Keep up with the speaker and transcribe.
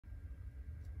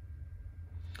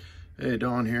Hey,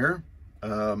 Don here.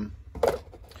 I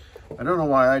don't know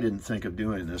why I didn't think of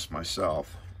doing this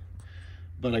myself,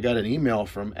 but I got an email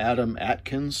from Adam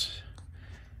Atkins,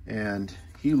 and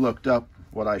he looked up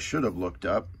what I should have looked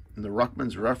up in the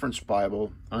Ruckman's Reference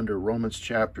Bible under Romans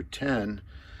chapter 10,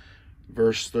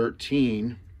 verse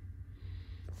 13.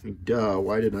 Duh,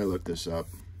 why didn't I look this up?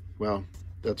 Well,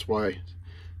 that's why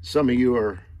some of you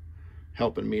are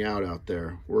helping me out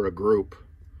there. We're a group.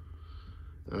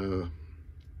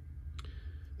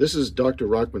 This is Dr.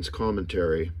 Ruckman's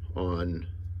commentary on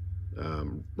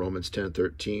Romans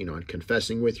 10:13 on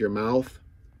confessing with your mouth.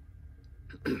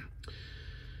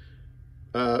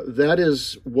 That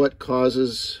is what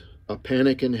causes a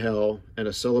panic in hell and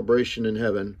a celebration in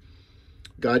heaven.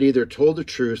 God either told the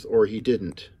truth or he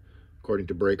didn't. According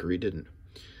to Breaker, he didn't.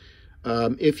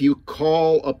 If you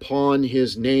call upon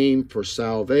his name for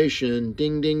salvation,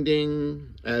 ding, ding,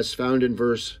 ding, as found in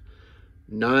verse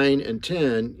 9 and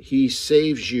 10, he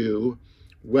saves you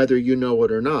whether you know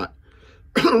it or not.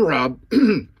 Rob,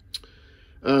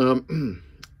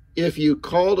 if you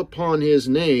called upon his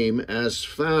name as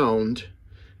found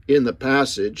in the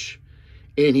passage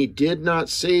and he did not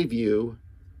save you,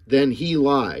 then he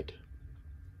lied.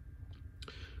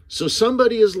 So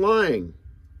somebody is lying.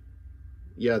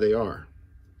 Yeah, they are.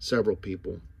 Several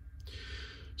people.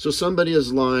 So somebody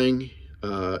is lying.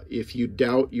 If you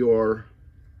doubt your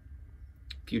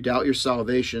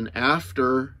salvation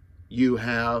after you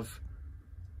have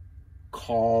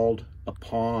called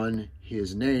upon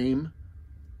his name,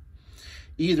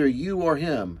 either you or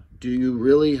him, do you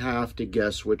really have to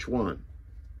guess which one?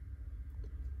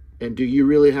 And do you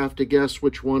really have to guess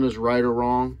which one is right or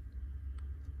wrong?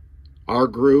 Our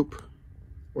group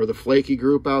or the flaky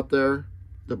group out there,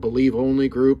 the believe-only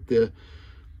group, the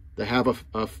have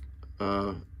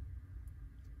a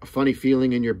funny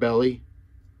feeling in your belly,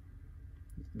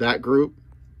 that group?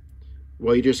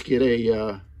 Well, you just get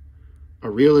a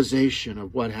realization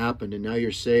of what happened and now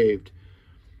you're saved.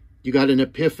 You got an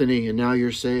epiphany and now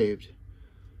you're saved.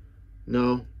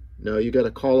 No, you got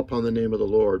to call upon the name of the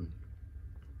Lord.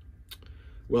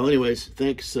 Well, anyways,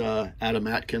 thanks, Adam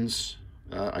Atkins.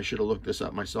 I should have looked this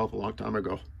up myself a long time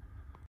ago.